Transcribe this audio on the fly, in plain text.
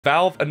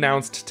Valve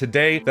announced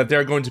today that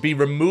they're going to be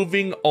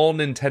removing all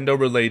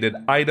Nintendo-related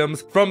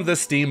items from the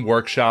Steam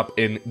Workshop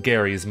in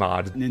Garry's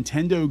Mod.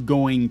 Nintendo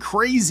going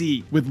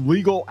crazy with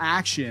legal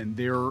action.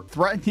 They're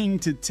threatening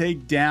to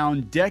take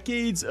down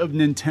decades of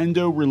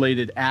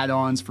Nintendo-related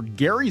add-ons for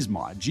Garry's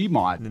Mod,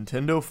 Gmod.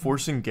 Nintendo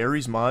forcing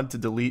Garry's Mod to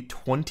delete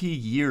 20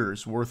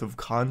 years worth of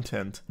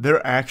content.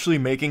 They're actually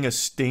making a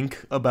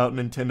stink about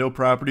Nintendo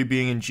property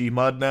being in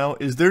Gmod now.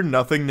 Is there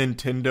nothing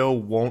Nintendo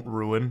won't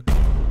ruin?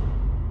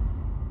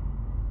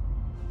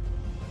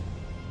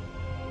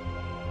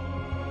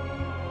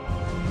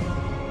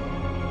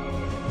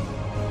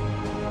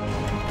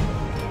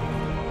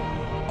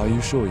 Are you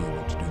sure you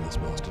want to do this,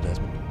 Master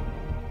Desmond?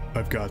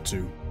 I've got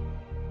to.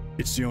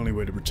 It's the only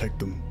way to protect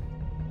them.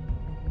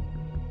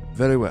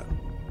 Very well.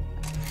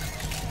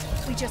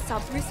 We just saw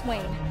Bruce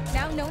Wayne,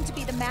 now known to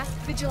be the masked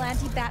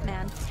vigilante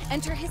Batman,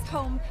 enter his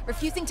home,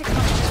 refusing to come.